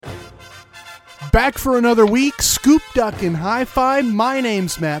Back for another week, Scoop, Duck, and Hi-Fi. My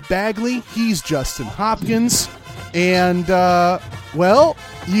name's Matt Bagley. He's Justin Hopkins. And, well,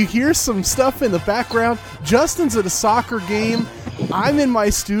 you hear some stuff in the background. Justin's at a soccer game. I'm in my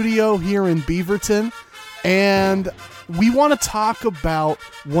studio here in Beaverton. And we want to talk about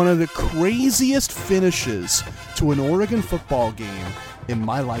one of the craziest finishes to an Oregon football game in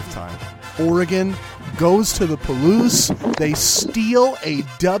my lifetime. Oregon goes to the Palouse. They steal a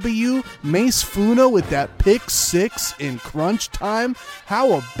W. Mace Funa with that pick six in crunch time.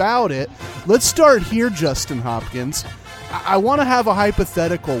 How about it? Let's start here, Justin Hopkins. I want to have a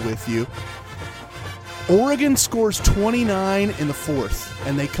hypothetical with you. Oregon scores 29 in the fourth,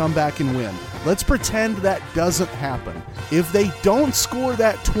 and they come back and win. Let's pretend that doesn't happen. If they don't score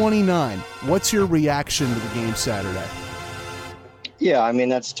that 29, what's your reaction to the game Saturday? Yeah, I mean,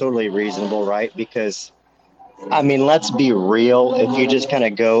 that's totally reasonable, right? Because, I mean, let's be real. If you just kind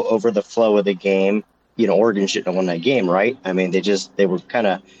of go over the flow of the game, you know, Oregon shouldn't have won that game, right? I mean, they were kind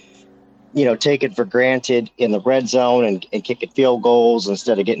of, you know, taken for granted in the red zone and kicking field goals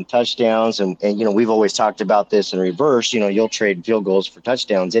instead of getting touchdowns. And, you know, we've always talked about this in reverse. You know, you'll trade field goals for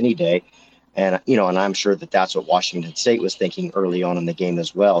touchdowns any day. And, you know, and I'm sure that that's what Washington State was thinking early on in the game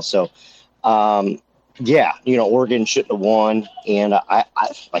as well. So, yeah, you know, Oregon shouldn't have won. And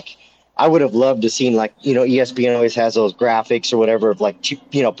I would have loved to seen, like, you know, ESPN always has those graphics or whatever of like,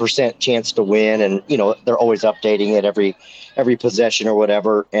 you know, percent chance to win. And, you know, they're always updating it every possession or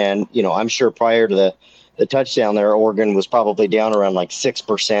whatever. And, you know, I'm sure prior to the touchdown there, Oregon was probably down around like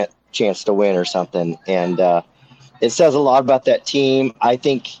 6% chance to win or something. And it says a lot about that team. I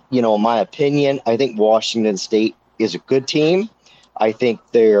think, you know, in my opinion, I think Washington State is a good team. I think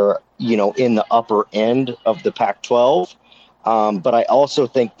they're, you know, in the upper end of the Pac-12. But I also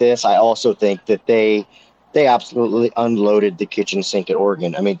think that they absolutely unloaded the kitchen sink at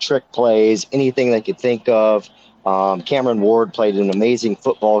Oregon. I mean, trick plays, anything they could think of. Cameron Ward played an amazing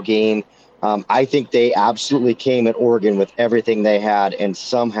football game. I think they absolutely came at Oregon with everything they had, and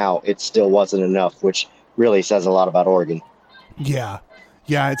somehow it still wasn't enough, which really says a lot about Oregon. Yeah,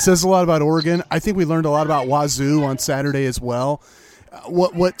 it says a lot about Oregon. I think we learned a lot about Wazoo on Saturday as well.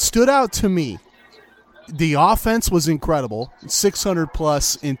 What stood out to me, the offense was incredible, 600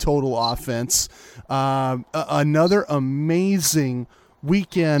 plus in total offense. Another amazing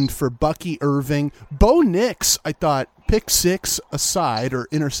weekend for Bucky Irving. Bo Nix, I thought, pick six aside or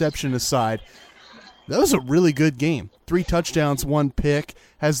interception aside, that was a really good game. 3 touchdowns, 1 pick,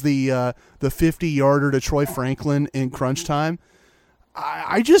 has the 50-yarder to Troy Franklin in crunch time.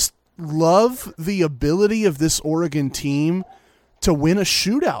 I just love the ability of this Oregon team to win a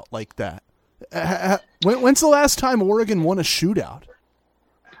shootout like that. When's the last time Oregon won a shootout?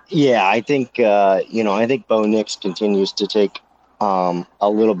 Yeah, I think, you know, I think Bo Nix continues to take a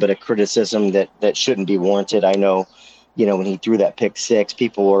little bit of criticism that shouldn't be warranted. I know, you know, when he threw that pick six,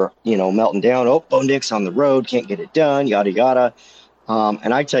 people were, you know, melting down. Oh, Bo Nix on the road, can't get it done, yada, yada.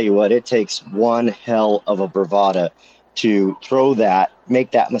 And I tell you what, it takes one hell of a bravada to throw that,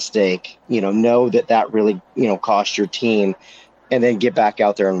 make that mistake, you know that really, you know, cost your team, and then get back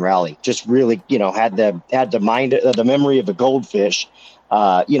out there and rally. Just really, you know, had the mind, the memory of a goldfish.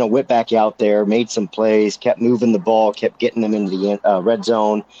 You know, went back out there, made some plays, kept moving the ball, kept getting them into the red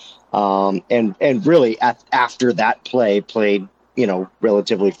zone, and really after that play, played, you know,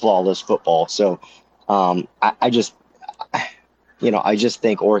 relatively flawless football. So I just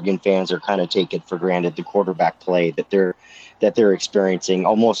think Oregon fans are kind of taking for granted the quarterback play that they're experiencing,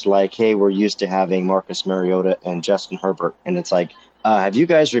 almost like, hey, we're used to having Marcus Mariota and Justin Herbert. And it's like, have you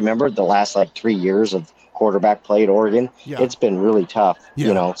guys remembered the last like 3 years of quarterback play at Oregon? Yeah. It's been really tough,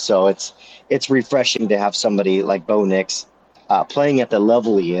 you know, so it's refreshing to have somebody like Bo Nix playing at the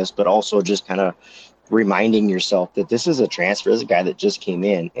level he is, but also just kind of reminding yourself that this is a transfer. This is a guy that just came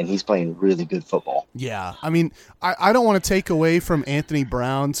in and he's playing really good football. Yeah. I mean, I don't want to take away from Anthony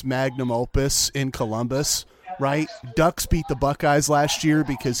Brown's magnum opus in Columbus, right? Ducks beat the Buckeyes last year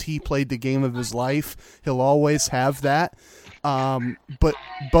because he played the game of his life. He'll always have that. But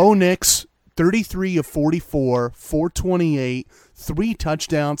Bo Nix, 33 of 44, 428, 3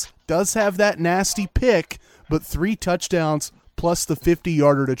 touchdowns, does have that nasty pick, but 3 touchdowns plus the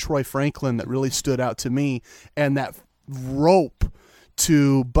 50-yarder to Troy Franklin that really stood out to me, and that rope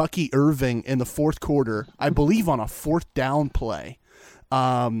to Bucky Irving in the fourth quarter, I believe on a 4th down play.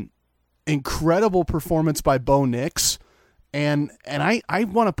 Incredible performance by Bo Nix, and I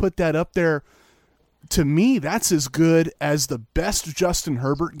want to put that up there. To me, that's as good as the best Justin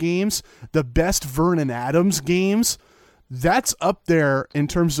Herbert games, the best Vernon Adams games. That's up there in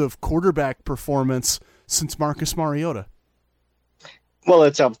terms of quarterback performance since Marcus Mariota. Well,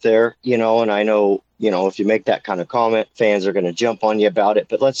 it's up there, and I know, if you make that kind of comment, fans are going to jump on you about it.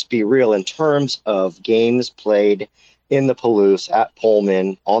 But let's be real in terms of games played in the Palouse at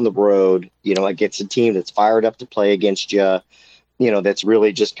Pullman on the road, against a team that's fired up to play against you, that's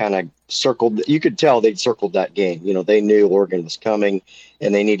really just kind of circled. You could tell they'd circled that game. They knew Oregon was coming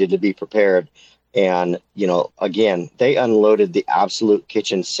and they needed to be prepared. And, again, they unloaded the absolute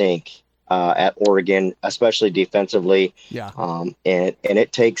kitchen sink at Oregon, especially defensively. Yeah. And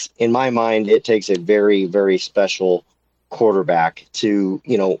it takes, in my mind, it takes a very, very special quarterback to,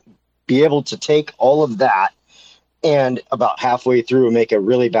 be able to take all of that and about halfway through make a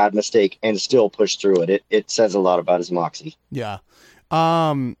really bad mistake and still push through it. It says a lot about his moxie. Yeah.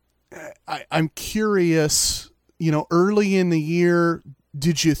 I'm curious, early in the year,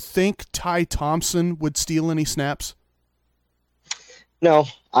 did you think Ty Thompson would steal any snaps? No,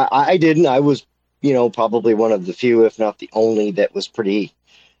 I didn't. I was, probably one of the few, if not the only, that was pretty,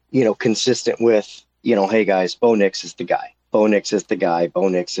 consistent with, hey guys, Bo Nix is the guy. Bo Nix is the guy. Bo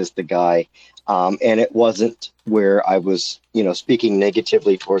Nix is the guy. And it wasn't where I was, speaking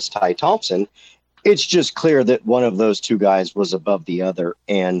negatively towards Ty Thompson. It's just clear that one of those two guys was above the other.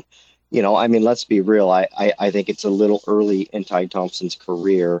 And, let's be real. I think it's a little early in Ty Thompson's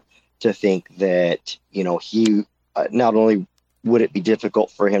career to think that, he not only would it be difficult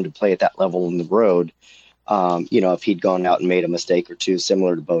for him to play at that level on the road, if he'd gone out and made a mistake or two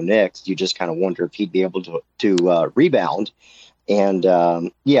similar to Bo Nix, you just kind of wonder if he'd be able to rebound. And I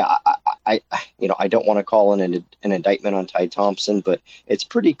don't want to call an indictment on Ty Thompson, but it's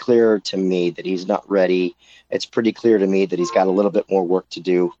pretty clear to me that he's not ready. It's pretty clear to me that he's got a little bit more work to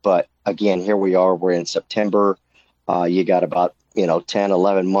do. But again, here we are. We're in September. You got about 10,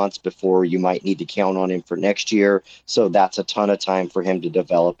 11 months before you might need to count on him for next year. So that's a ton of time for him to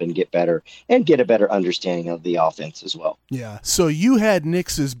develop and get better and get a better understanding of the offense as well. Yeah. So you had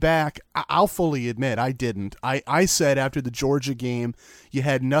Nix's back. I'll fully admit I didn't. I said after the Georgia game, you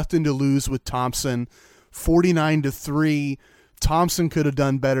had nothing to lose with Thompson, 49-3. Thompson could have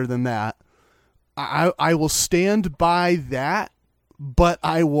done better than that. I will stand by that, but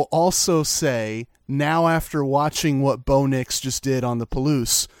I will also say now after watching what Bo Nix just did on the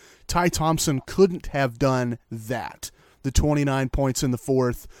Palouse, Ty Thompson couldn't have done that. The 29 points in the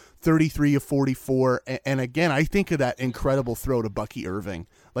fourth, 33 of 44. And again, I think of that incredible throw to Bucky Irving.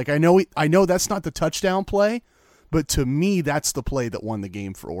 Like I know that's not the touchdown play, but to me, that's the play that won the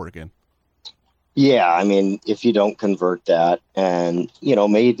game for Oregon. Yeah. If you don't convert that and,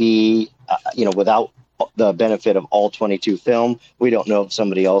 maybe, without the benefit of all 22 film, we don't know if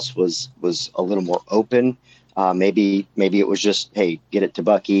somebody else was a little more open. Maybe it was just, hey, get it to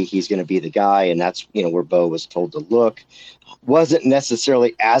Bucky. He's going to be the guy. And that's, where Bo was told to look. Wasn't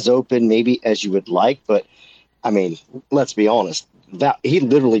necessarily as open maybe as you would like, but let's be honest, that he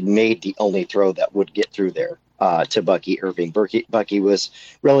literally made the only throw that would get through there to Bucky Irving. Bucky was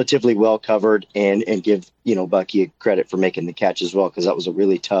relatively well covered and give, Bucky credit for making the catch as well, because that was a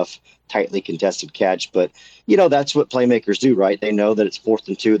really tough, tightly contested catch. But, that's what playmakers do, right? They know that it's 4th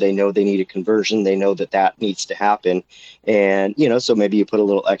and 2. They know they need a conversion. They know that needs to happen. And, so maybe you put a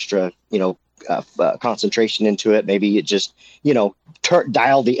little extra, concentration into it. Maybe you just,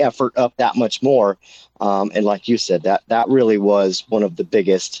 dial the effort up that much more. And like you said, that really was one of the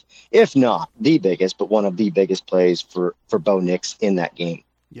biggest, if not the biggest, but one of the biggest plays for Bo Nix in that game.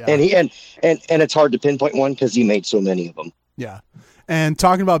 Yeah. And it's hard to pinpoint one because he made so many of them. Yeah. And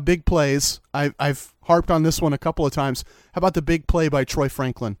talking about big plays, I've harped on this one a couple of times. How about the big play by Troy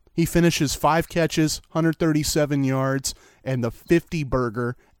Franklin? He finishes 5 catches, 137 yards, and the 50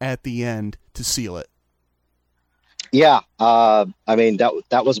 burger at the end to seal it. Yeah.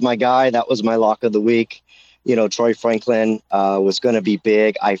 That was my guy. That was my lock of the week. Troy Franklin was going to be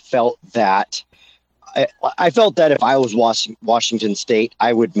big. I felt that if I was Washington State,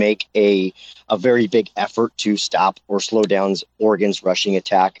 I would make a very big effort to stop or slow down Oregon's rushing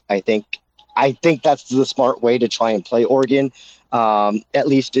attack. I think that's the smart way to try and play Oregon, at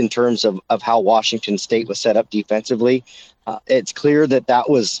least in terms of how Washington State was set up defensively. It's clear that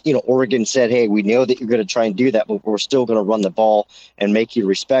was, Oregon said, hey, we know that you're going to try and do that, but we're still going to run the ball and make you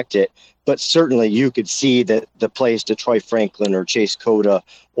respect it. But certainly you could see that the plays to Troy Franklin or Chase Cota,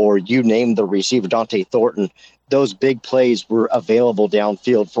 or you name the receiver, Dante Thornton, those big plays were available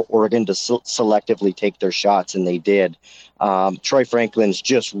downfield for Oregon to selectively take their shots, and they did. Troy Franklin's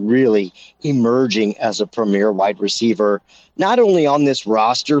just really emerging as a premier wide receiver, not only on this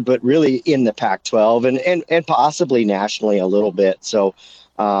roster, but really in the Pac-12 and possibly nationally a little bit. So,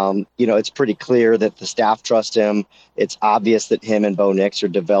 it's pretty clear that the staff trust him. It's obvious that him and Bo Nix are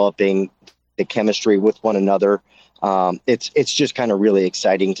developing the chemistry with one another. It's just kind of really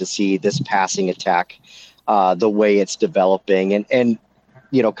exciting to see this passing attack, the way it's developing, and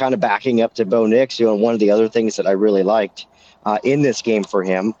kind of backing up to Bo Nix. One of the other things that I really liked in this game for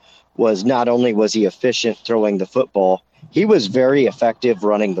him was not only was he efficient throwing the football, he was very effective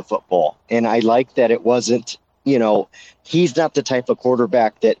running the football. And I like that it wasn't, he's not the type of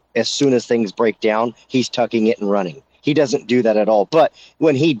quarterback that as soon as things break down, he's tucking it and running. He doesn't do that at all. But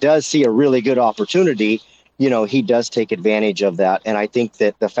when he does see a really good opportunity, he does take advantage of that. And I think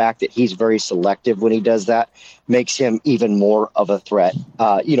that the fact that he's very selective when he does that makes him even more of a threat,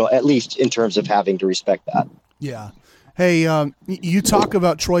 at least in terms of having to respect that. Yeah. Hey, you talk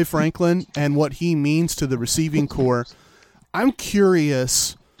about Troy Franklin and what he means to the receiving corps. I'm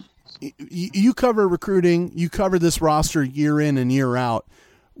curious, you cover recruiting, you cover this roster year in and year out.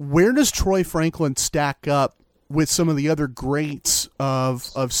 Where does Troy Franklin stack up with some of the other greats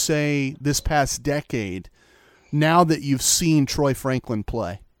of say, this past decade, now that you've seen Troy Franklin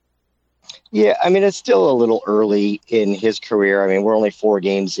play? Yeah, I mean, it's still a little early in his career. I mean, we're only 4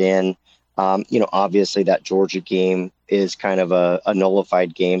 games in. Obviously that Georgia game is kind of a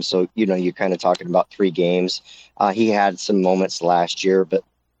nullified game. So, you're kind of talking about 3 games. He had some moments last year, but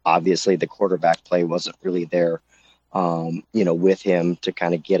obviously the quarterback play wasn't really there, with him to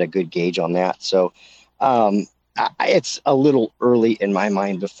kind of get a good gauge on that. So it's a little early in my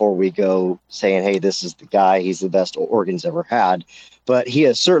mind before we go saying, hey, this is the guy, he's the best Oregon's ever had. But he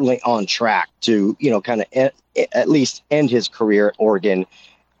is certainly on track to, kind of at least end his career at Oregon,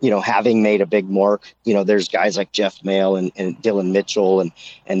 having made a big mark. There's guys like Jeff Mail and Dylan Mitchell,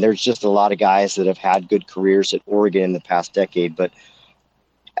 and there's just a lot of guys that have had good careers at Oregon in the past decade. But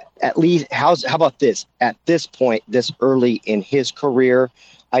at least, how about this? At this point, this early in his career,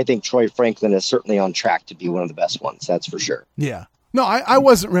 I think Troy Franklin is certainly on track to be one of the best ones. That's for sure. Yeah. No, I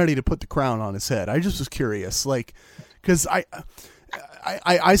wasn't ready to put the crown on his head. I just was curious, because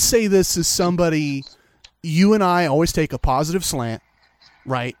I say this as somebody, you and I always take a positive slant.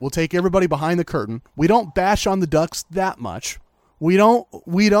 Right. We'll take everybody behind the curtain. We don't bash on the Ducks that much. We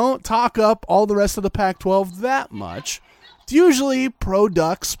don't talk up all the rest of the Pac-12 that much. It's usually pro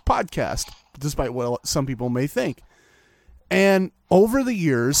Ducks podcast, despite what some people may think. And over the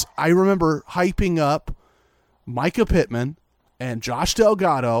years, I remember hyping up Micah Pittman and Josh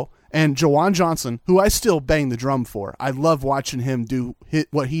Delgado and Jawan Johnson, who I still bang the drum for. I love watching him do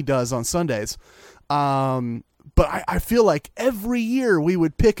what he does on Sundays. But I feel like every year we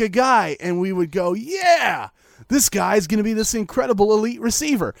would pick a guy and we would go, yeah, this guy's going to be this incredible elite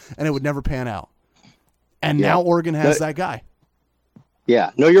receiver. And it would never pan out. And now Oregon has that guy.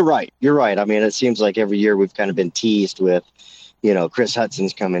 Yeah, no, you're right. You're right. I mean, it seems like every year we've kind of been teased with, Chris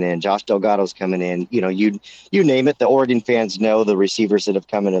Hudson's coming in, Josh Delgado's coming in, you name it. The Oregon fans know the receivers that have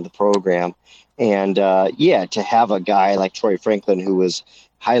come into the program. And to have a guy like Troy Franklin, who was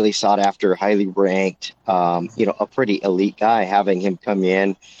highly sought after, highly ranked, a pretty elite guy, having him come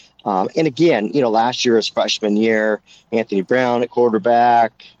in. And again, last year, his freshman year, Anthony Brown at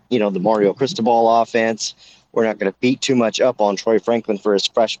quarterback, the Mario Cristobal offense. We're not going to beat too much up on Troy Franklin for his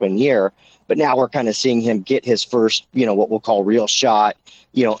freshman year, but now we're kind of seeing him get his first, what we'll call real shot,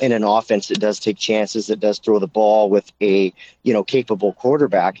 in an offense that does take chances, that does throw the ball with a, capable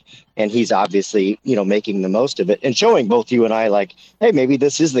quarterback. And he's obviously, making the most of it and showing both you and I like, hey, maybe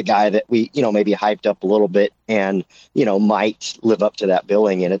this is the guy that we, maybe hyped up a little bit and, might live up to that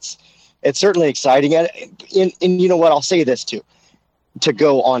billing. And it's certainly exciting. And you know what, I'll say this too, to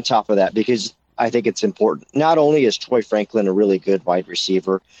go on top of that, because I think it's important. Not only is Troy Franklin a really good wide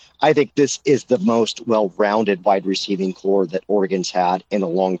receiver, I think this is the most well-rounded wide receiving core that Oregon's had in a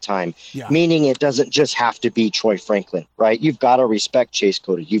long time. Yeah. Meaning it doesn't just have to be Troy Franklin, right? You've got to respect Chase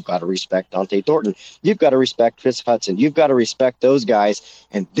Cota. You've got to respect Dante Thornton. You've got to respect Chris Hudson. You've got to respect those guys.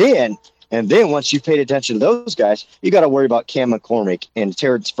 And then once you've paid attention to those guys, you got to worry about Cam McCormick and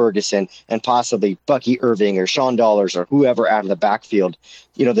Terrence Ferguson and possibly Bucky Irving or Sean Dollars or whoever out of the backfield.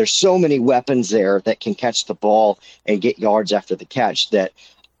 There's so many weapons there that can catch the ball and get yards after the catch that,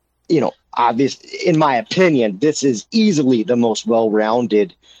 obviously, in my opinion, this is easily the most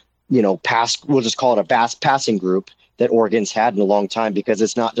well-rounded, we'll just call it a passing group that Oregon's had in a long time, because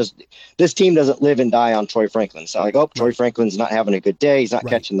it's not just, this team doesn't live and die on Troy Franklin. So like, Troy Franklin's not having a good day. He's not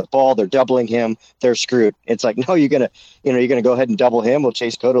catching the ball. They're doubling him. They're screwed. It's like, no, you're going to go ahead and double him. Well,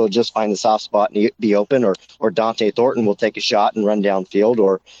 Chase Cota will just find the soft spot and be open, or Dante Thornton will take a shot and run downfield,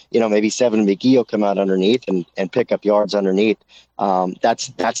 or, maybe Seven McGee will come out underneath and pick up yards underneath.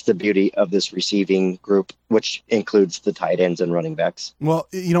 That's the beauty of this receiving group, which includes the tight ends and running backs. Well,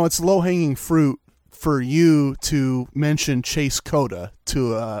 it's low hanging fruit for you to mention Chase Cota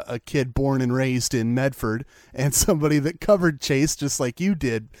to a kid born and raised in Medford and somebody that covered Chase just like you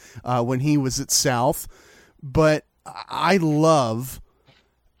did when he was at South. But I love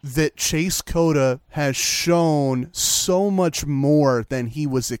that Chase Cota has shown so much more than he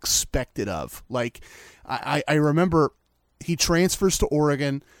was expected of. Like, I remember he transfers to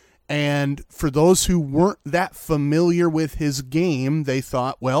Oregon, and for those who weren't that familiar with his game, they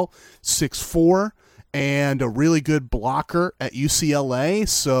thought, well, 6'4", and a really good blocker at UCLA,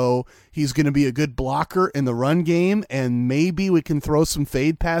 so he's going to be a good blocker in the run game, and maybe we can throw some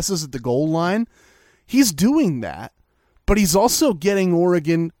fade passes at the goal line. He's doing that, but he's also getting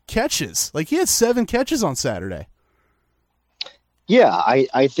Oregon catches. Like, he had 7 catches on Saturday. Yeah,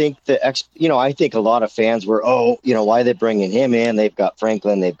 I think I think a lot of fans were, why are they bringing him in? They've got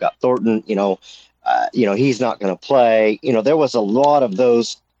Franklin, they've got Thornton, he's not going to play. There was a lot of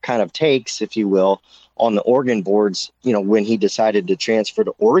those kind of takes, if you will, on the Oregon boards, when he decided to transfer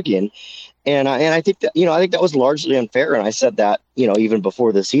to Oregon. And I think that, I think that was largely unfair. And I said that, even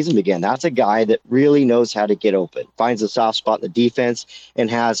before the season began. That's a guy that really knows how to get open, finds a soft spot in the defense, and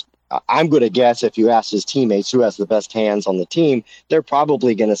has, I'm going to guess, if you ask his teammates who has the best hands on the team, they're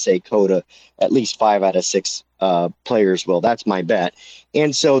probably going to say Cota. At least 5 out of 6 players will. That's my bet.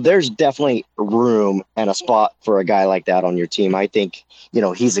 And so there's definitely room and a spot for a guy like that on your team. I think,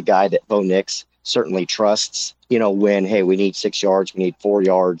 he's a guy that Bo Nix certainly trusts, when, hey, we need 6 yards, we need 4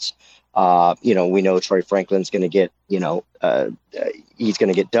 yards. We know Troy Franklin's going to get, he's going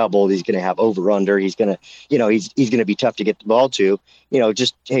to get doubled. He's going to have over under. He's going to, he's going to be tough to get the ball to,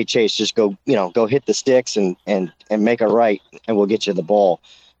 just, hey, Chase, just go hit the sticks and make a right, and we'll get you the ball.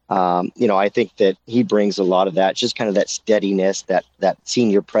 I think that he brings a lot of that, just kind of that steadiness, that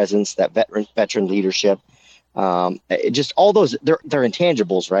senior presence, that veteran leadership. Just all those, they're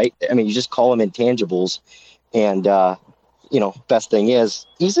intangibles, right? I mean, you just call them intangibles. And, best thing is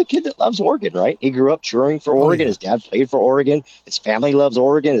he's a kid that loves Oregon, right? He grew up cheering for Oregon. His dad played for Oregon. His family loves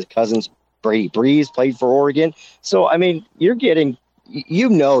Oregon. His cousins, Brady Breeze, played for Oregon. So, I mean, you're going to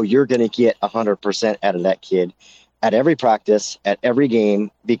get 100% out of that kid at every practice, at every game,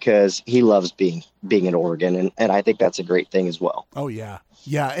 because he loves being in Oregon. And I think that's a great thing as well. Oh, yeah.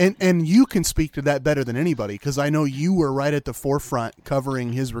 Yeah, and you can speak to that better than anybody, because I know you were right at the forefront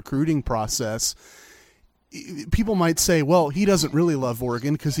covering his recruiting process. People might say, well, he doesn't really love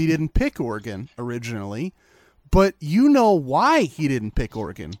Oregon because he didn't pick Oregon originally, but you know why he didn't pick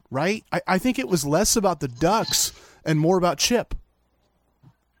Oregon, right? I think it was less about the Ducks and more about Chip.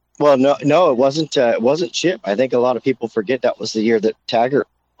 Well, no, it wasn't. It wasn't Chip. I think a lot of people forget that was the year that Taggart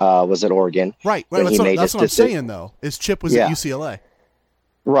was at Oregon. Right. That's what I'm saying, though, is Chip was at UCLA.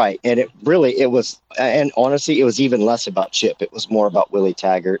 Right. And it was, and honestly, it was even less about Chip. It was more about Willie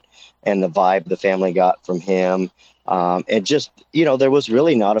Taggart and the vibe the family got from him. And just, there was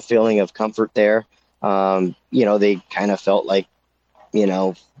really not a feeling of comfort there. They kind of felt like,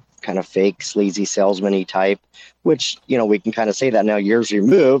 kind of fake, sleazy salesman-y type, which, we can kind of say that now years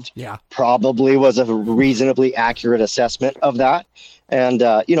removed. Yeah. Probably was a reasonably accurate assessment of that. And,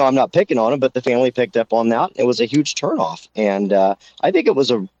 I'm not picking on him, but the family picked up on that. It was a huge turnoff. And I think it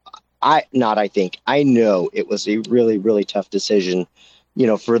was I know it was a really, really tough decision,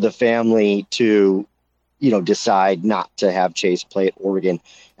 for the family to, decide not to have Chase play at Oregon.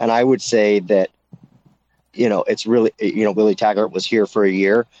 And I would say that, it's really, Willie Taggart was here for a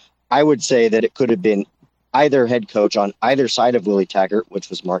year. I would say that it could have been either head coach on either side of Willie Taggart, which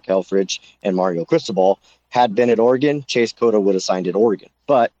was Mark Helfrich and Mario Cristobal, had been at Oregon. Chase Cota would have signed at Oregon,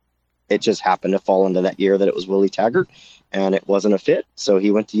 but it just happened to fall into that year that it was Willie Taggart, and it wasn't a fit. So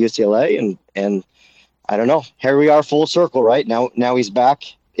he went to UCLA, and I don't know. Here we are, full circle, right? Now he's back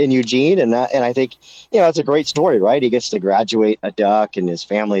in Eugene, and I think it's a great story, right? He gets to graduate a Duck, and his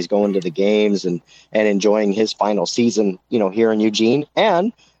family's going to the games and enjoying his final season, here in Eugene,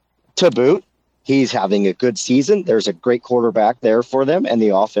 and to boot, he's having a good season. There's a great quarterback there for them, and the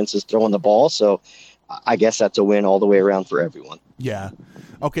offense is throwing the ball. So I guess that's a win all the way around for everyone. Yeah.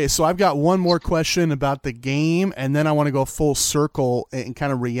 Okay, so I've got one more question about the game, and then I want to go full circle and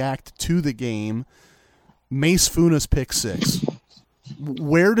kind of react to the game. Mace Funa's pick 6.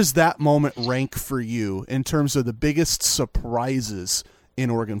 Where does that moment rank for you in terms of the biggest surprises in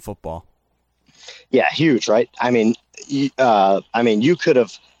Oregon football? Yeah, huge, right? I mean, you could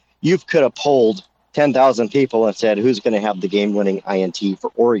have polled 10,000 people and said, who's going to have the game-winning INT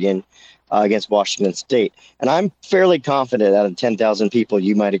for Oregon against Washington State? And I'm fairly confident out of 10,000 people,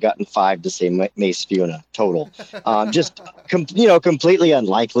 you might have gotten 5 to say Mace Funa total. Just, completely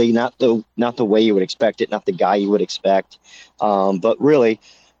unlikely, not the way you would expect it, not the guy you would expect. But really,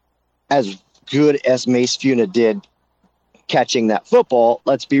 as good as Mace Funa did catching that football,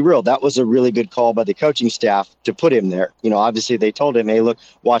 let's be real, that was a really good call by the coaching staff to put him there. Obviously they told him, hey, look,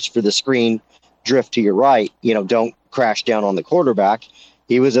 watch for the screen, drift to your right, don't crash down on the quarterback.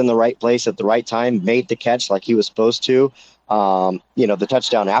 He was in the right place at the right time, made the catch like he was supposed to. The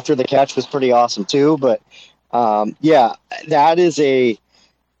touchdown after the catch was pretty awesome too. But that is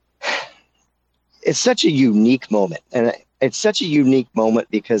it's such a unique moment. And it's such a unique moment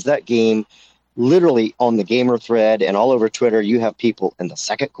because that game, literally on the Gamer thread and all over Twitter, you have people in the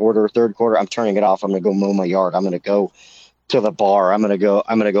second quarter, third quarter, I'm turning it off. I'm going to go mow my yard. I'm going to go to the bar. I'm going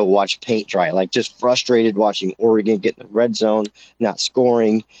to go watch paint dry, like just frustrated watching Oregon get in the red zone, not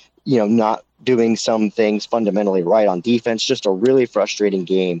scoring, not doing some things fundamentally right on defense, just a really frustrating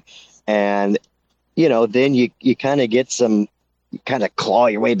game. And, then you kind of get you kind of claw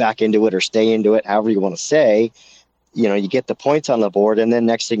your way back into it or stay into it, however you want to say, you get the points on the board. And then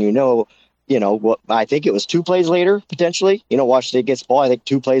next thing you know, what I think it was 2 plays later, potentially, Washington gets ball. I think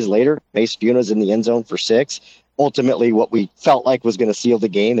 2 plays later, Mace Funa's in the end zone for 6. Ultimately, what we felt like was going to seal the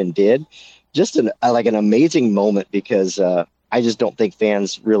game and did. Just an amazing moment because I just don't think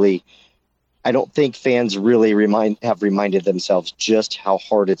fans really have reminded themselves just how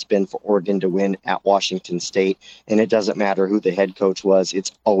hard it's been for Oregon to win at Washington State. And it doesn't matter who the head coach was.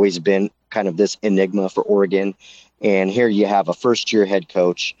 It's always been kind of this enigma for Oregon. And here you have a first-year head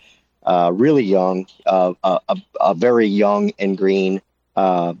coach, really young, a very young and green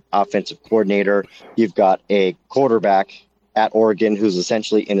offensive coordinator. You've got a quarterback at Oregon who's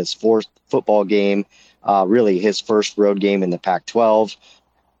essentially in his 4th football game, really his first road game in the Pac-12.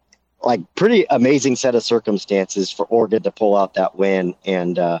 Like pretty amazing set of circumstances for Oregon to pull out that win.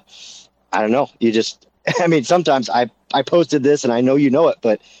 And I don't know, sometimes I posted this and I know it,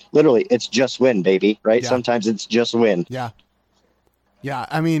 but literally it's just win, baby, right? Yeah. Sometimes it's just win. Yeah. Yeah.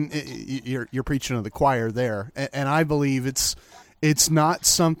 You're preaching to the choir there. And I believe it's not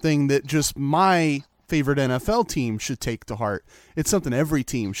something that just my favorite NFL team should take to heart. It's something every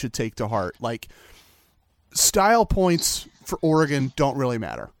team should take to heart. Like, style points for Oregon don't really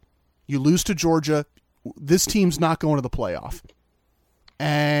matter. You lose to Georgia, this team's not going to the playoff.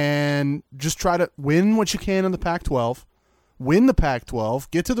 And just try to win what you can in the Pac-12, win the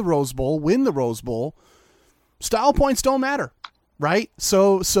Pac-12, get to the Rose Bowl, win the Rose Bowl. Style points don't matter, right?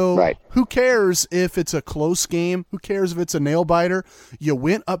 So right. Who cares if it's a close game? Who cares if it's a nail-biter? You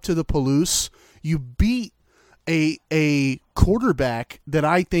went up to the Palouse. You beat a quarterback that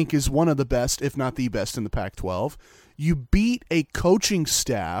I think is one of the best, if not the best, in the Pac-12. You beat a coaching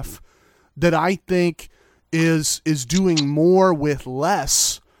staff that I think is doing more with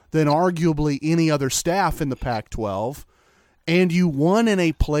less than arguably any other staff in the Pac-12, and you won in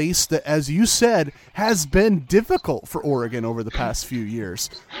a place that, as you said, has been difficult for Oregon over the past few years,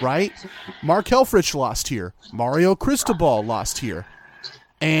 right? Mark Helfrich lost here. Mario Cristobal lost here.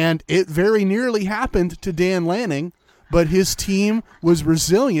 And it very nearly happened to Dan Lanning, but his team was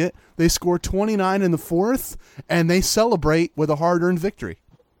resilient. They scored 29 in the 4th, and they celebrate with a hard-earned victory.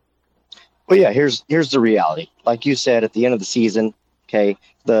 Well, yeah, here's the reality. Like you said, at the end of the season, okay,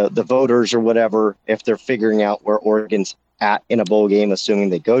 the voters or whatever, if they're figuring out where Oregon's at in a bowl game, assuming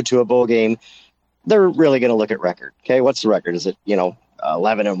they go to a bowl game, they're really going to look at record. Okay, what's the record? Is it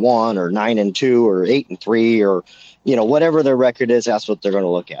 11-1 or 9-2 or 8-3 or whatever their record is? That's what they're going to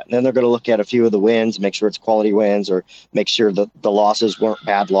look at. And then they're going to look at a few of the wins, make sure it's quality wins, or make sure that the losses weren't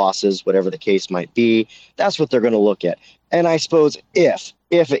bad losses, whatever the case might be. That's what they're going to look at. And I suppose if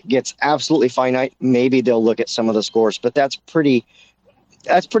it gets absolutely finite, maybe they'll look at some of the scores, but that's pretty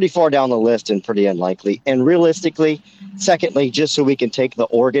far down the list and pretty unlikely. And realistically, secondly, just so we can take the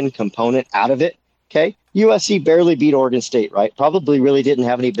Oregon component out of it, okay, USC barely beat Oregon State, right? Probably really didn't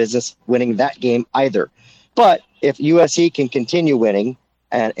have any business winning that game either. But if USC can continue winning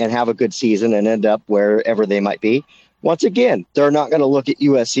and have a good season and end up wherever they might be, once again, they're not going to look at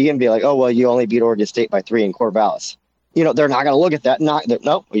USC and be like, oh, well, you only beat Oregon State by 3 in Corvallis. They're not going to look at that.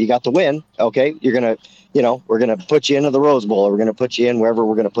 No, you got the win. Okay, you're going to, we're going to put you into the Rose Bowl, or we're going to put you in wherever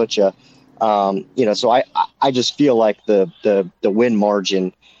we're going to put you. So I just feel like the win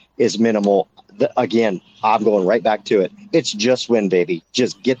margin is minimal. Again, I'm going right back to it. It's just win, baby.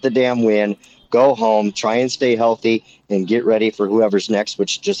 Just get the damn win. Go home, try and stay healthy, and get ready for whoever's next,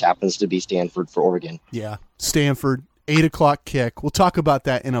 which just happens to be Stanford for Oregon. Yeah, Stanford, 8:00 kick. We'll talk about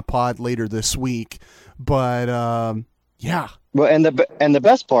that in a pod later this week. But yeah. Well, and the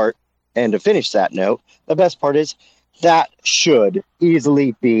best part, and to finish that note, the best part is that should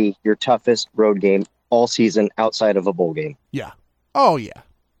easily be your toughest road game all season outside of a bowl game. Yeah. Oh yeah.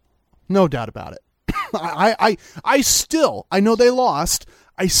 No doubt about it. I know they lost.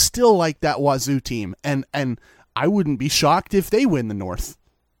 I still like that Wazoo team, and I wouldn't be shocked if they win the North.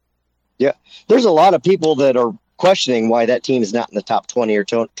 Yeah, there's a lot of people that are questioning why that team is not in the top 20 or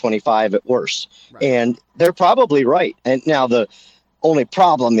 25 at worst. Right. And they're probably right. And now the only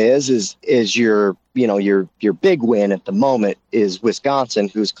problem is your big win at the moment is Wisconsin,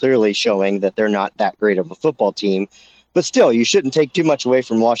 who's clearly showing that they're not that great of a football team. But still, you shouldn't take too much away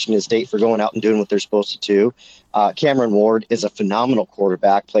from Washington State for going out and doing what they're supposed to do. Cameron Ward is a phenomenal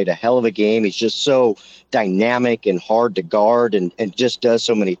quarterback, played a hell of a game. He's just so dynamic and hard to guard and just does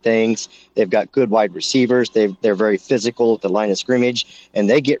so many things. They've got good wide receivers. They're very physical at the line of scrimmage, and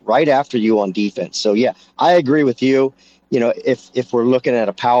they get right after you on defense. So, yeah, I agree with you. If we're looking at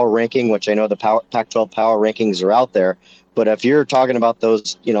a power ranking, which I know the Pac-12 power rankings are out there, but if you're talking about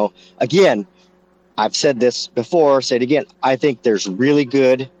those, again, I've said this before, say it again. I think there's really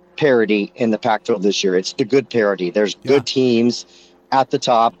good parity in the Pac-12 this year. It's the good parity. There's good teams at the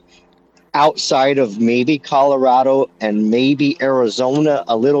top outside of maybe Colorado and maybe Arizona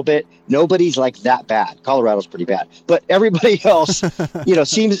a little bit. Nobody's like that bad. Colorado's pretty bad, but everybody else,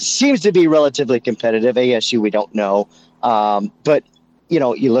 seems to be relatively competitive. ASU, we don't know. But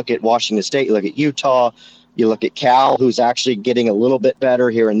you look at Washington State, you look at Utah, you look at Cal, who's actually getting a little bit better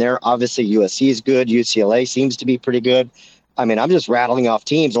here and there. Obviously, USC is good. UCLA seems to be pretty good. I mean, I'm just rattling off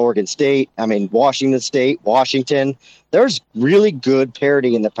teams. Oregon State, Washington State, Washington. There's really good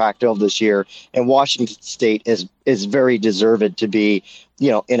parity in the Pac-12 this year, and Washington State is very deserved to be,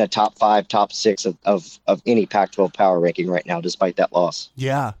 in a top 5, top 6 of any Pac-12 power ranking right now, despite that loss.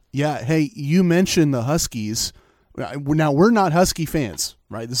 Yeah. Hey, you mentioned the Huskies. Now, we're not Husky fans,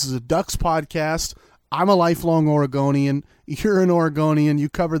 right? This is a Ducks podcast. I'm a lifelong Oregonian. You're an Oregonian. You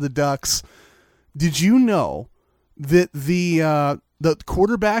cover the Ducks. Did you know that the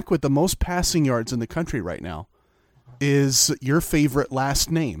quarterback with the most passing yards in the country right now is your favorite last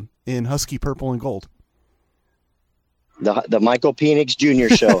name in Husky purple and gold? The Michael Penix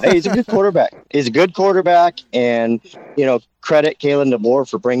Jr. show. Hey, he's a good quarterback. He's a good quarterback, and credit Kalen DeBoer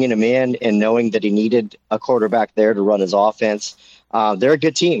for bringing him in and knowing that he needed a quarterback there to run his offense. They're a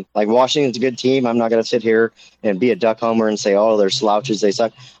good team. Like, Washington's a good team. I'm not going to sit here and be a Duck homer and say, oh, they're slouches, they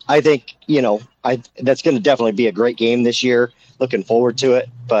suck. I think, that's going to definitely be a great game this year. Looking forward to it.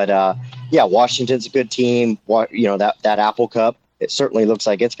 But, Washington's a good team. That Apple Cup, it certainly looks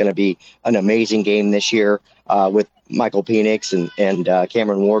like it's going to be an amazing game this year with Michael Penix and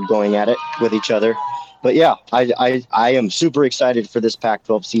Cameron Ward going at it with each other. But, yeah, I am super excited for this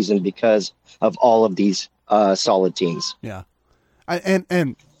Pac-12 season because of all of these solid teams. Yeah.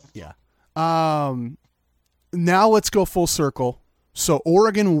 Now let's go full circle. So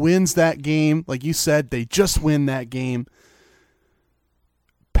Oregon wins that game. Like you said, they just win that game.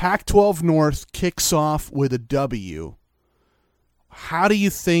 Pac-12 North kicks off with a W. How do you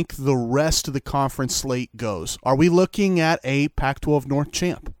think the rest of the conference slate goes? Are we looking at a Pac-12 North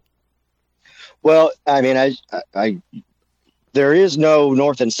champ? Well, there is no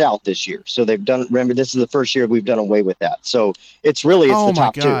North and South this year. So remember, this is the first year we've done away with that. So it's the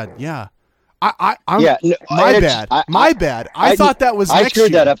top two. Oh my God. Yeah. My bad. I thought that was next year. I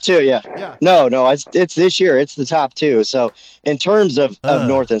screwed that up too. Yeah. No, it's this year. It's the top two. So in terms of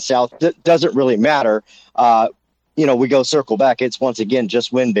North and South, it doesn't really matter. We go circle back. It's once again,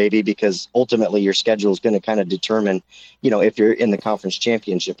 just win, baby, because ultimately your schedule is going to kind of determine, if you're in the conference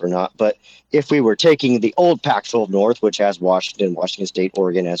championship or not. But if we were taking the old Pac-12 North, which has Washington State,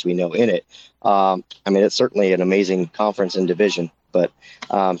 Oregon, as we know in it, it's certainly an amazing conference and division. But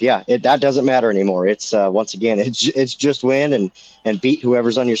that doesn't matter anymore. It's once again, it's just win and beat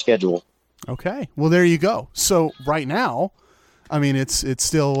whoever's on your schedule. Okay, well there you go. So right now, it's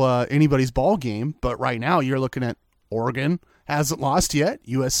still anybody's ball game. But right now, you're looking at Oregon hasn't lost yet.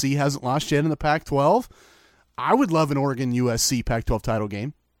 USC hasn't lost yet in the Pac-12. I would love an Oregon USC Pac-12 title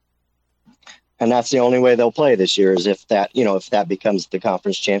game. And that's the only way they'll play this year is if that becomes the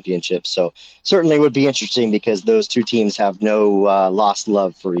conference championship. So certainly would be interesting because those two teams have no lost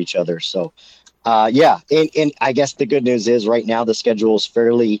love for each other. So, and I guess the good news is right now the schedule is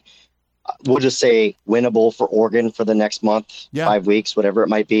fairly, we'll just say winnable for Oregon for the next month, 5 weeks, whatever it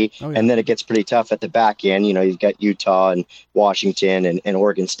might be. Oh, yeah. And then it gets pretty tough at the back end. You've got Utah and Washington and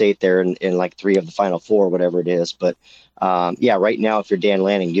Oregon State there in like 3 of the final 4, whatever it is. But right now, if you're Dan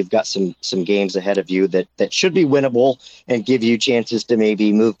Lanning, you've got some games ahead of you that should be winnable and give you chances to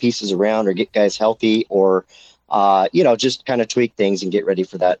maybe move pieces around or get guys healthy or, just kind of tweak things and get ready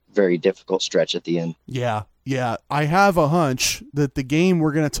for that very difficult stretch at the end. Yeah. I have a hunch that the game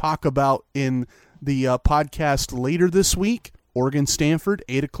we're going to talk about in the podcast later this week, Oregon-Stanford,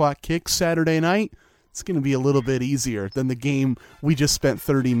 8:00 kick Saturday night, It's going to be a little bit easier than the game we just spent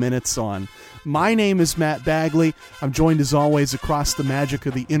 30 minutes on. My name is Matt Bagley. I'm joined as always across the magic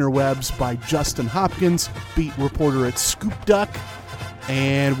of the interwebs by Justin Hopkins, beat reporter at Scoop Duck.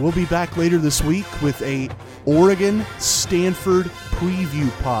 And we'll be back later this week with a Oregon-Stanford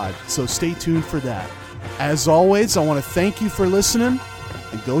preview pod. So stay tuned for that. As always, I want to thank you for listening,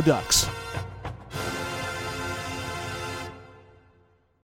 and go Ducks.